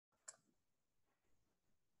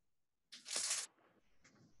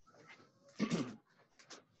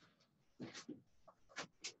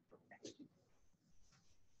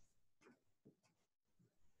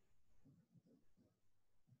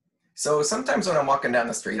So sometimes when I'm walking down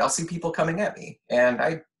the street, I'll see people coming at me, and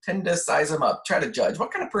I tend to size them up, try to judge what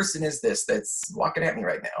kind of person is this that's walking at me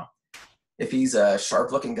right now. If he's a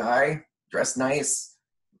sharp-looking guy, dressed nice,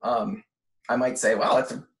 I might say, "Well,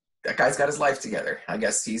 that guy's got his life together. I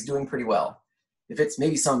guess he's doing pretty well." If it's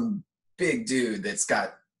maybe some big dude that's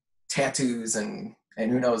got tattoos and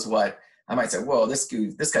who knows what, I might say, "Whoa, this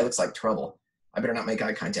guy looks like trouble. I better not make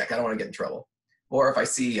eye contact. I don't want to get in trouble." Or if I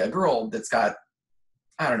see a girl that's got,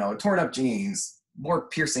 I don't know, torn up jeans, more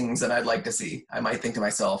piercings than I'd like to see, I might think to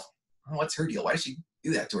myself, "Oh, what's her deal? Why does she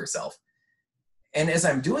do that to herself?" And as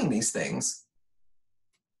I'm doing these things,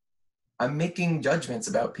 I'm making judgments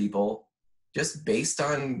about people just based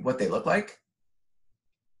on what they look like.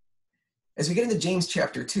 As we get into James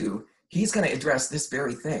chapter 2, he's going to address this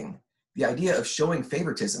very thing, the idea of showing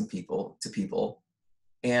favoritism to people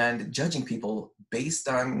and judging people based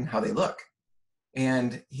on how they look.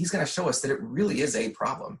 And he's going to show us that it really is a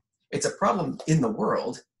problem. It's a problem in the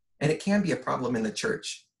world, and it can be a problem in the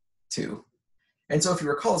church too. And so if you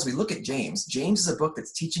recall, as we look at James is a book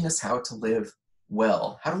that's teaching us how to live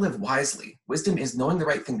well, how to live wisely. Wisdom is knowing the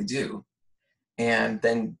right thing to do and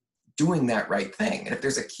then doing that right thing. And if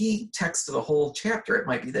there's a key text to the whole chapter, it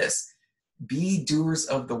might be this: be doers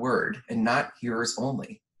of the word and not hearers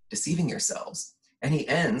only, deceiving yourselves. And he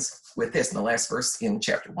ends with this in the last verse in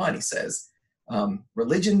chapter 1. He says,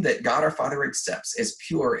 religion that God our Father accepts as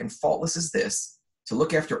pure and faultless as this, to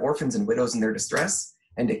look after orphans and widows in their distress,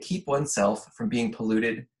 and to keep oneself from being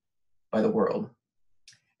polluted by the world.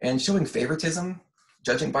 And showing favoritism,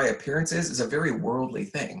 judging by appearances, is a very worldly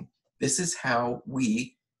thing. This is how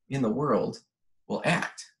we in the world will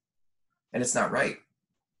act, and it's not right.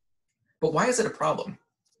 But why is it a problem?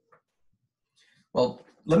 Well,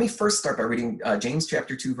 let me first start by reading James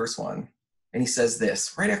chapter 2, verse 1. And he says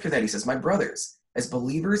this. Right after that, he says, "My brothers, as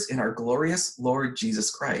believers in our glorious Lord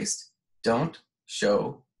Jesus Christ, don't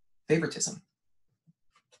show favoritism."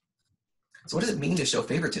 So what does it mean to show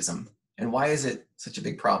favoritism? And why is it such a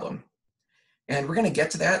big problem? And we're going to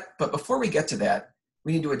get to that. But before we get to that,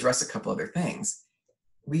 we need to address a couple other things.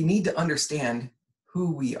 We need to understand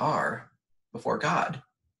who we are before God.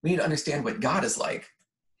 We need to understand what God is like.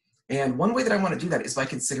 And one way that I want to do that is by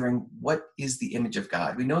considering, what is the image of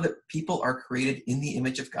God? We know that people are created in the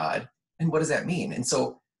image of God. And what does that mean? And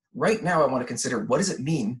so right now I want to consider, what does it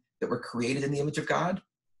mean that we're created in the image of God?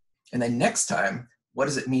 And then next time, what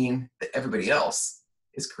does it mean that everybody else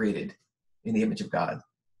is created in the image of God?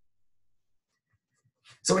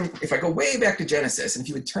 So if I go way back to Genesis, and if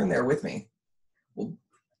you would turn there with me, well,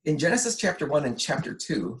 in Genesis chapter 1 and chapter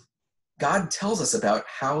 2, God tells us about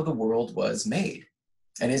how the world was made.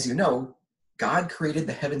 And as you know, God created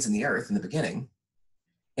the heavens and the earth in the beginning,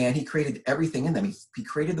 and he created everything in them. He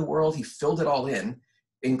created the world, he filled it all in,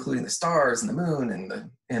 including the stars and the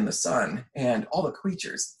moon and the sun and all the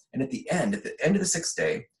creatures. And at the end of the sixth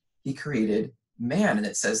day, he created man. And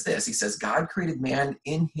it says this, he says, God created man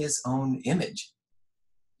in his own image.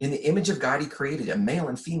 In the image of God, he created him, male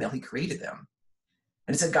and female, he created them.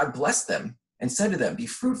 And it said, God blessed them and said to them, be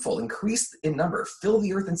fruitful, increase in number, fill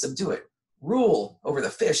the earth and subdue it, rule over the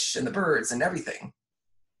fish and the birds and everything.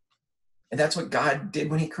 And that's what God did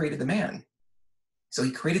when he created the man. So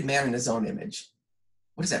he created man in his own image.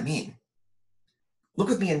 What does that mean? Look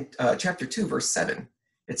with me in chapter 2, verse 7.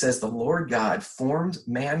 It says, the Lord God formed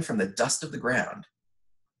man from the dust of the ground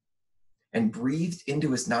and breathed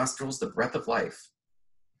into his nostrils the breath of life.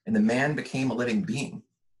 And the man became a living being.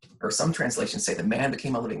 Or some translations say the man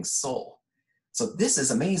became a living soul. So this is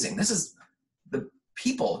amazing. This is the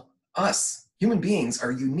people, us, human beings,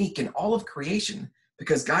 are unique in all of creation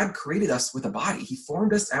because God created us with a body. He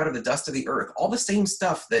formed us out of the dust of the earth. All the same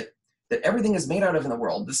stuff that everything is made out of in the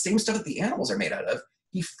world, the same stuff that the animals are made out of,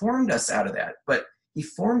 he formed us out of that. But he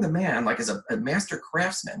formed the man like as a master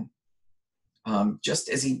craftsman, just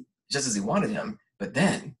as he wanted him. But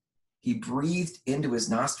then he breathed into his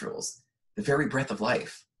nostrils the very breath of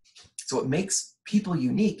life. So what makes people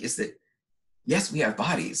unique is that, yes, we have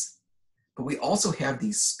bodies, but we also have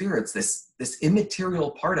these spirits, this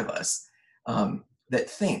immaterial part of us that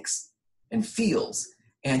thinks and feels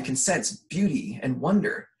and can sense beauty and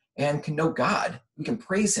wonder and can know God. We can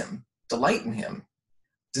praise him, delight in him,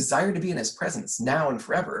 desire to be in his presence now and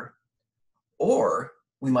forever. Or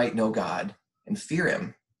we might know God and fear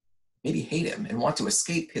him, maybe hate him and want to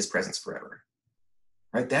escape his presence forever.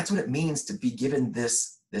 Right? That's what it means to be given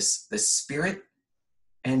this spirit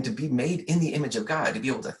and to be made in the image of God, to be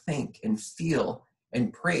able to think and feel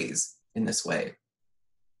and praise in this way.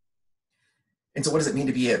 And so what does it mean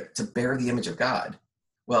to bear the image of God?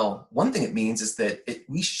 Well, one thing it means is that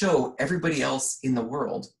we show everybody else in the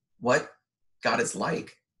world what God is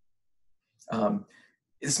like.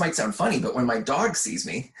 This might sound funny, but when my dog sees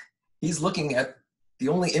me, he's looking at the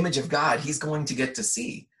only image of God he's going to get to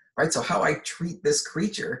see, right? So how I treat this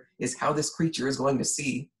creature is how this creature is going to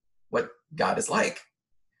see what God is like.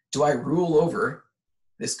 Do I rule over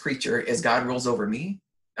this creature as God rules over me?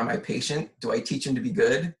 Am I patient? Do I teach him to be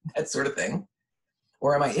good? That sort of thing.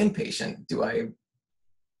 Or am I impatient? Am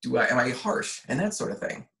I harsh? And that sort of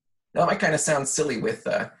thing. Now, it might kind of sound silly with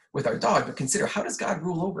our dog, but consider, how does God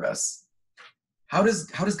rule over us? How does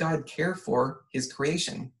God care for his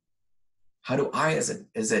creation? How do I, as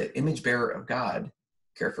an image bearer of God,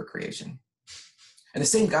 care for creation? And the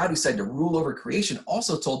same God who said to rule over creation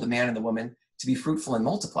also told the man and the woman to be fruitful and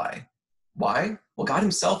multiply. Why? Well, God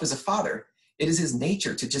himself is a father. It is his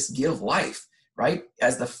nature to just give life, right?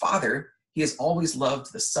 As the Father, he has always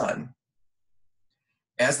loved the Son.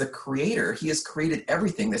 As the creator, he has created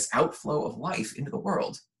everything, this outflow of life into the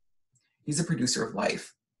world. He's a producer of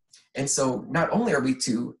life. And so not only are we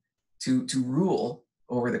to rule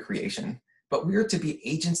over the creation, but we are to be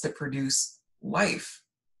agents that produce life,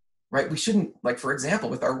 right? We shouldn't, like, for example,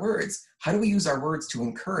 with our words, how do we use our words to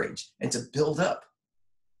encourage and to build up?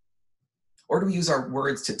 Or do we use our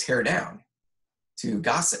words to tear down, to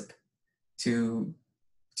gossip, to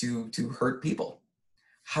hurt people?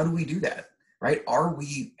 How do we do that, right? Are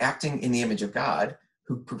we acting in the image of God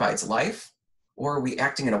who provides life, or are we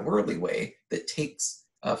acting in a worldly way that takes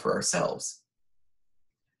for ourselves?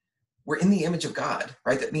 We're in the image of God,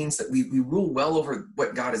 right? That means that we rule well over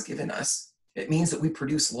what God has given us. It means that we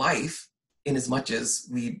produce life in as much as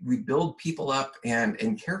we build people up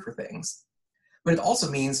and care for things. But it also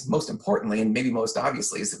means, most importantly, and maybe most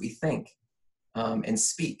obviously, is that we think and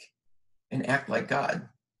speak and act like God.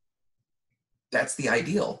 That's the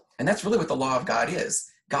ideal. And that's really what the law of God is.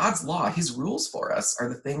 God's law, his rules for us, are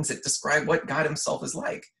the things that describe what God himself is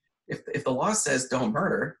like. If the law says don't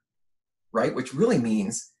murder, right, which really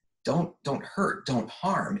means don't hurt, don't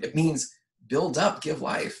harm. It means build up, give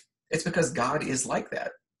life. It's because God is like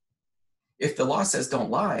that. If the law says don't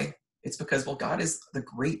lie, it's because, well, God is the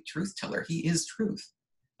great truth teller. He is truth.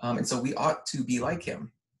 And so we ought to be like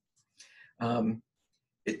him. In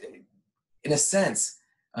a sense,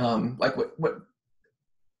 like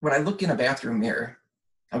when I look in a bathroom mirror,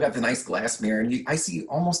 I've got the nice glass mirror, and I see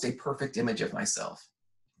almost a perfect image of myself.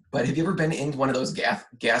 But have you ever been in one of those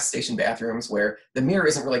gas station bathrooms where the mirror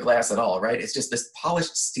isn't really glass at all, right? It's just this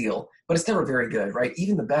polished steel, but it's never very good, right?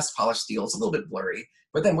 Even the best polished steel is a little bit blurry.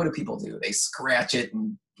 But then what do people do? They scratch it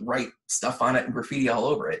and write stuff on it and graffiti all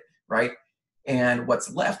over it, right? And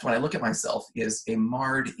what's left when I look at myself is a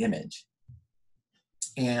marred image.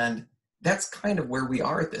 And that's kind of where we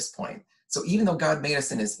are at this point. So even though God made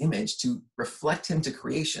us in his image to reflect him to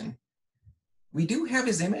creation, we do have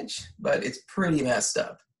his image, but it's pretty messed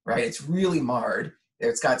up, right? It's really marred.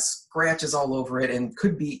 It's got scratches all over it and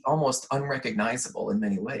could be almost unrecognizable in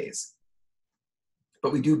many ways.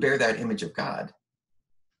 But we do bear that image of God.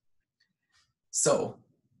 So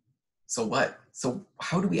what? So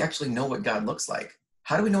how do we actually know what God looks like?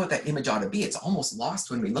 How do we know what that image ought to be? It's almost lost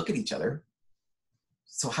when we look at each other.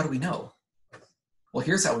 So how do we know? Well,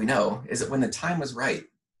 here's how we know, is that when the time was right,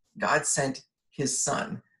 God sent his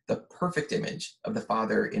Son, the perfect image of the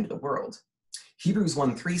Father, into the world. Hebrews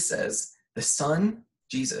 1:3 says, the Son,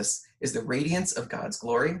 Jesus, is the radiance of God's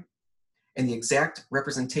glory and the exact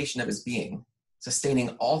representation of his being, sustaining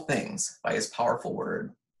all things by his powerful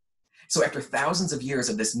word. So after thousands of years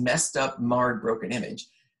of this messed up, marred, broken image,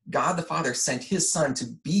 God the Father sent his Son to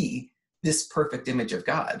be this perfect image of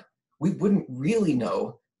God. We wouldn't really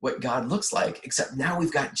know what God looks like, except now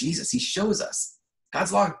we've got Jesus. He shows us.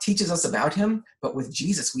 God's law teaches us about him, but with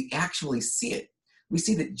Jesus, we actually see it. We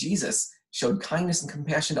see that Jesus showed kindness and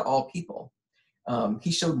compassion to all people.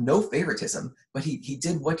 He showed no favoritism, but he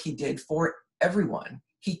did what he did for everyone.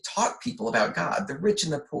 He taught people about God, the rich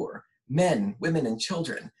and the poor, men, women, and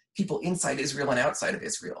children, people inside Israel and outside of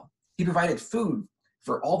Israel. He provided food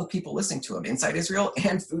for all the people listening to him inside Israel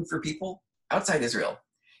and food for people outside Israel.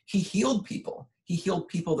 He healed people. He healed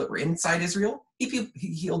people that were inside Israel. He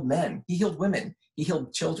healed men. He healed women. He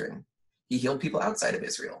healed children. He healed people outside of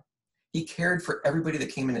Israel. He cared for everybody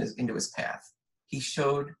that came into his path. He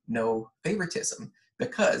showed no favoritism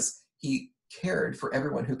because he cared for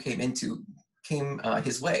everyone who came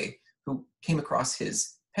his way, who came across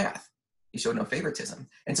his path. He showed no favoritism.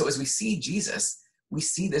 And so as we see Jesus, we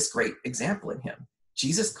see this great example in him.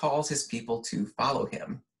 Jesus calls his people to follow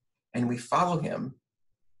him, and we follow him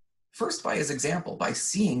first by his example, by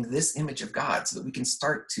seeing this image of God so that we can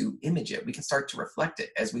start to image it. We can start to reflect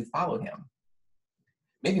it as we follow him.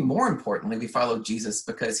 Maybe more importantly, we follow Jesus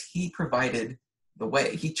because he provided the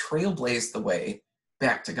way. He trailblazed the way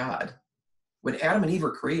back to God. When Adam and Eve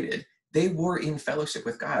were created, they were in fellowship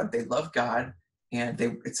with God. They loved God, and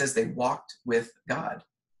it says they walked with God.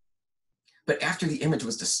 But after the image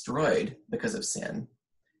was destroyed because of sin,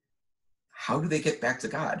 how do they get back to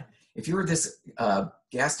God? If you were this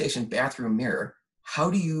gas station bathroom mirror, how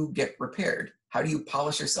do you get repaired? How do you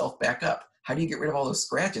polish yourself back up? How do you get rid of all those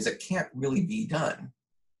scratches? It can't really be done.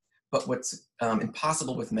 But what's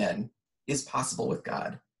impossible with men is possible with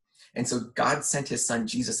God. And so God sent his son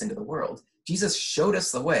Jesus into the world. Jesus showed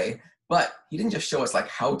us the way, but he didn't just show us like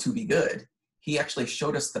how to be good. He actually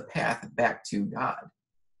showed us the path back to God.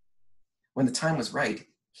 When the time was right,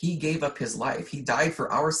 he gave up his life. He died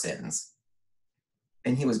for our sins,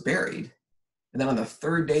 and he was buried. And then on the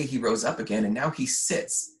third day, he rose up again, and now he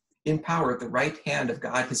sits in power at the right hand of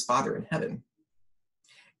God, his Father in heaven.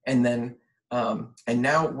 And then, and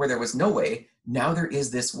now where there was no way, now there is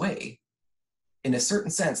this way, in a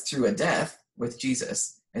certain sense, through a death with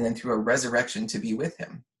Jesus, and then through a resurrection to be with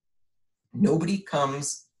him. Nobody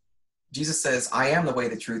comes, Jesus says, I am the way,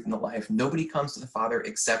 the truth, and the life. Nobody comes to the Father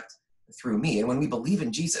except through me. And when we believe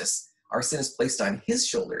in Jesus, our sin is placed on his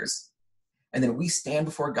shoulders, and then we stand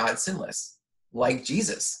before God sinless, like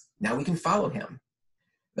Jesus. Now we can follow him.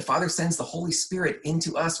 The Father sends the Holy Spirit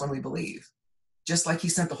into us when we believe, just like he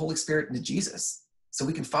sent the Holy Spirit into Jesus, so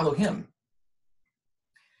we can follow him.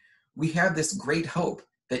 We have this great hope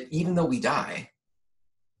that even though we die,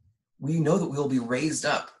 we know that we will be raised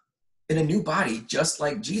up in a new body just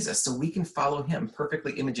like Jesus, so we can follow him,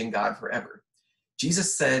 perfectly imaging God forever.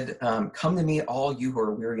 Jesus said, come to me, all you who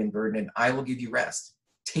are weary and burdened, and I will give you rest.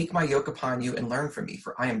 Take my yoke upon you and learn from me,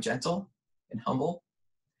 for I am gentle and humble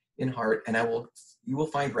in heart, and you will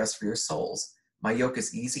find rest for your souls. My yoke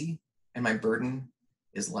is easy and my burden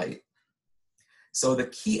is light. So the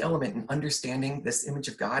key element in understanding this image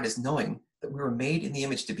of God is knowing that we were made in the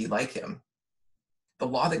image to be like him. The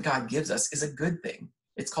law that God gives us is a good thing.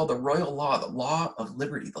 It's called the royal law, the law of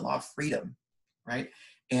liberty, the law of freedom, right?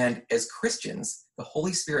 And as Christians, the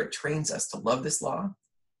Holy Spirit trains us to love this law,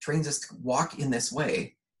 trains us to walk in this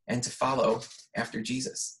way, and to follow after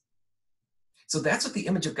Jesus. So that's what the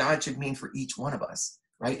image of God should mean for each one of us,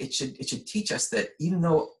 right? It should teach us that even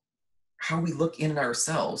though how we look in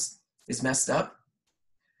ourselves is messed up,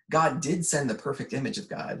 God did send the perfect image of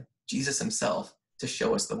God, Jesus himself, to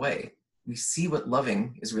show us the way. We see what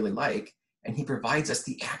loving is really like, and he provides us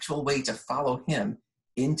the actual way to follow him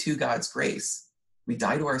into God's grace. We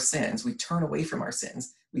die to our sins, we turn away from our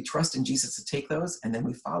sins, we trust in Jesus to take those, and then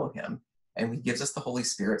we follow him. And he gives us the Holy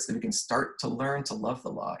Spirit so that we can start to learn to love the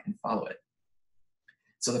law and follow it.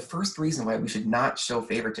 So the first reason why we should not show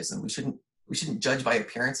favoritism, we shouldn't judge by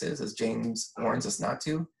appearances, as James warns us not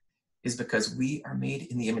to, is because we are made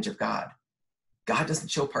in the image of God. God doesn't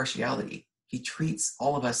show partiality. He treats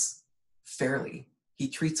all of us fairly. He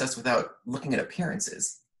treats us without looking at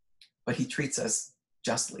appearances, but he treats us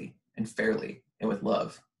justly and fairly and with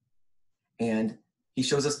love. And he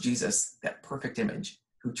shows us Jesus, that perfect image,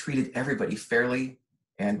 who treated everybody fairly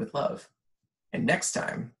and with love. And next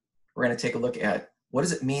time, we're going to take a look at what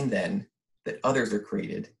does it mean then that others are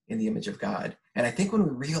created in the image of God. And I think when we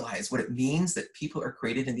realize what it means that people are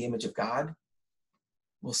created in the image of God,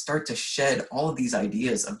 we'll start to shed all of these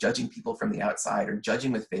ideas of judging people from the outside or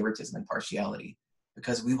judging with favoritism and partiality,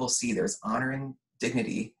 because we will see there's honor and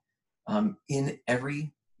dignity in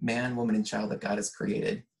every man, woman, and child that God has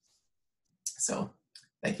created. So,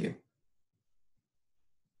 thank you.